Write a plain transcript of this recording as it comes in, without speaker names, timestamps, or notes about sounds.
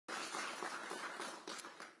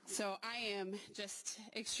So I am just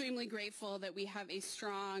extremely grateful that we have a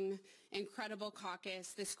strong, incredible caucus,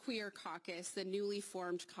 this queer caucus, the newly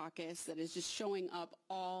formed caucus that is just showing up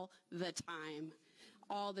all the time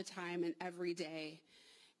and every day.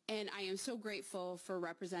 And I am so grateful for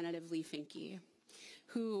Representative Leigh Finke,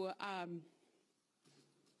 who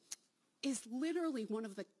is literally one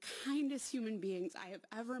of the kindest human beings I have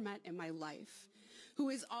ever met in my life, who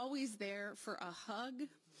is always there for a hug,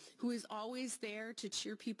 who is always there to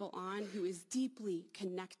cheer people on, who is deeply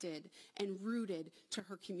connected and rooted to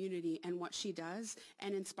her community and what she does,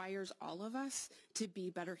 and inspires all of us to be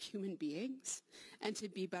better human beings and to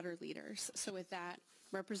be better leaders. So with that,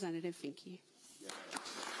 Representative Finke.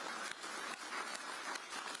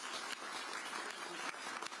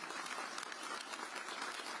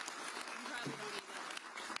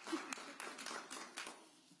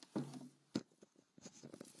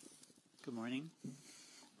 Good morning.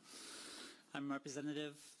 I'm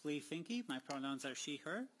Representative Leigh Finke. My pronouns are she,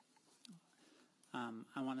 her.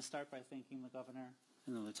 I want to start by thanking the Governor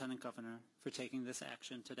and the Lieutenant Governor for taking this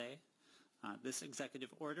action today. This executive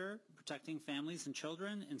order protecting families and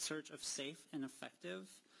children in search of safe and effective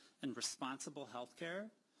and responsible health care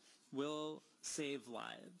will save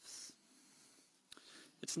lives.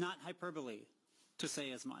 It's not hyperbole to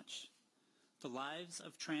say as much. The lives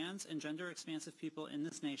of trans and gender-expansive people in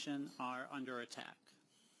this nation are under attack.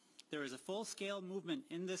 There is a full-scale movement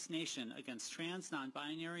in this nation against trans,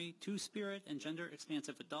 non-binary, two-spirit, and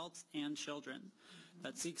gender-expansive adults and children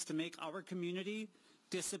that seeks to make our community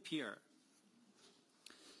disappear.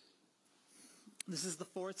 This is the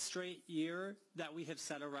fourth straight year that we have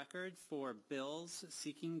set a record for bills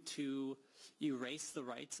seeking to erase the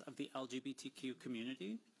rights of the LGBTQ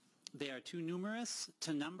community. They are too numerous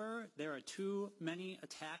to number. There are too many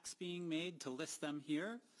attacks being made to list them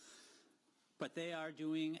here. But they are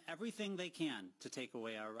doing everything they can to take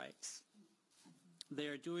away our rights. They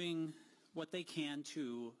are doing what they can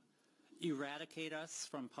to eradicate us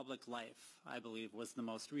from public life, I believe was the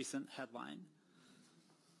most recent headline.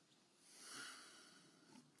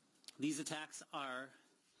 These attacks are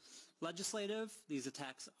legislative. These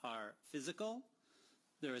attacks are physical.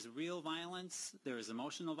 There is real violence, there is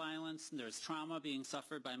emotional violence, there is trauma being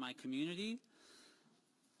suffered by my community.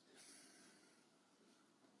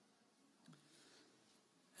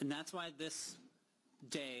 And that's why this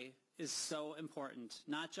day is so important,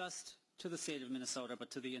 not just to the state of Minnesota,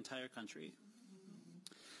 but to the entire country.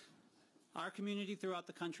 Our community throughout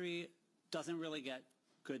the country doesn't really get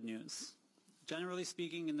good news. Generally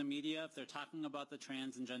speaking, in the media, if they're talking about the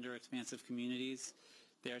trans and gender expansive communities,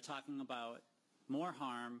 they're talking about more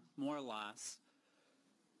harm, more loss,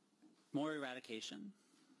 more eradication.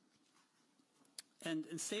 And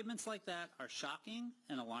statements like that are shocking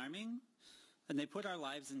and alarming, and they put our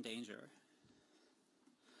lives in danger.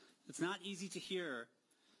 It's not easy to hear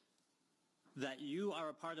that you are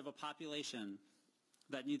a part of a population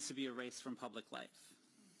that needs to be erased from public life.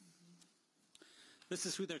 This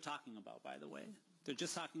is who they're talking about, by the way. They're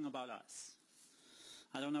just talking about us.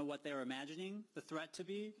 I don't know what they're imagining the threat to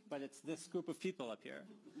be, but it's this group of people up here,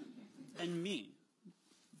 and me.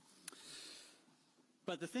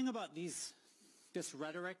 But the thing about this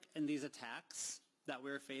rhetoric and these attacks that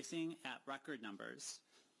we're facing at record numbers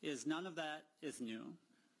is none of that is new.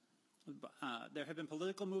 There have been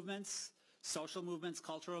political movements, social movements,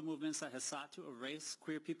 cultural movements that have sought to erase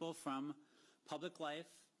queer people from public life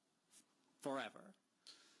forever.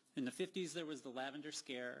 In the 50s, there was the Lavender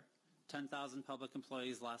Scare. 10,000 public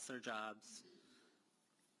employees lost their jobs.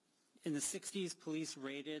 In the 60s, police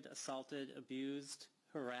raided, assaulted, abused,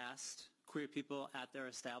 harassed queer people at their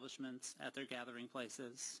establishments, at their gathering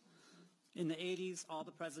places. In the 80s, all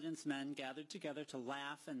the president's men gathered together to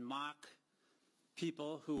laugh and mock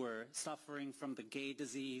people who were suffering from the gay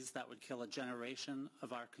disease that would kill a generation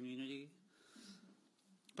of our community.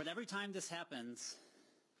 But every time this happens,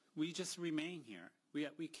 we just remain here.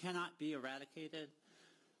 We cannot be eradicated.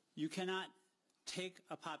 You cannot take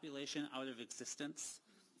a population out of existence,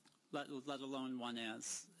 let alone one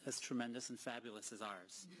as tremendous and fabulous as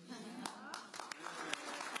ours.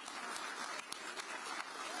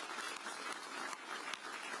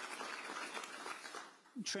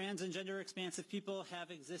 Trans and gender expansive people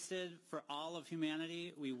have existed for all of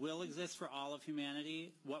humanity. We will exist for all of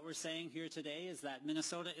humanity. What we're saying here today is that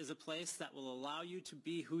Minnesota is a place that will allow you to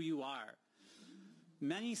be who you are.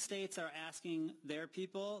 Many states are asking their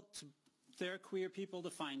queer people to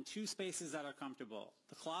find two spaces that are comfortable,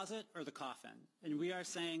 the closet or the coffin. And we are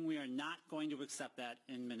saying we are not going to accept that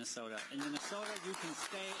in Minnesota. In Minnesota, you can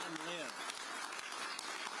stay and live.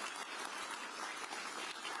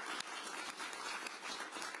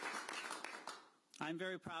 I'm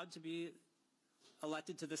very proud to be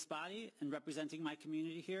elected to this body and representing my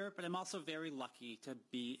community here, but I'm also very lucky to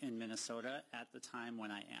be in Minnesota at the time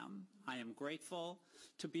when I am. I am grateful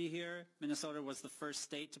to be here. Minnesota was the first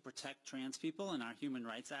state to protect trans people in our Human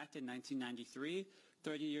Rights Act in 1993.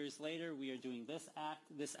 30 years later, we are doing this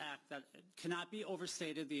act that cannot be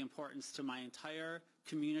overstated, the importance to my entire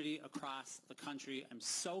community across the country. I'm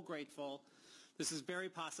so grateful. This is very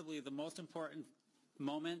possibly the most important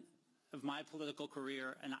moment of my political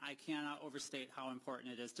career, and I cannot overstate how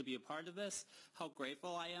important it is to be a part of this, how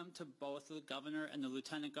grateful I am to both the governor and the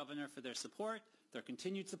lieutenant governor for their support, their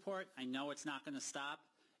continued support. I know it's not going to stop,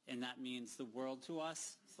 and that means the world to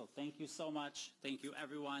us. So thank you so much. Thank you,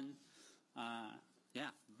 everyone. Yeah,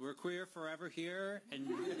 we're queer forever here, and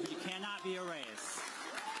you cannot be erased.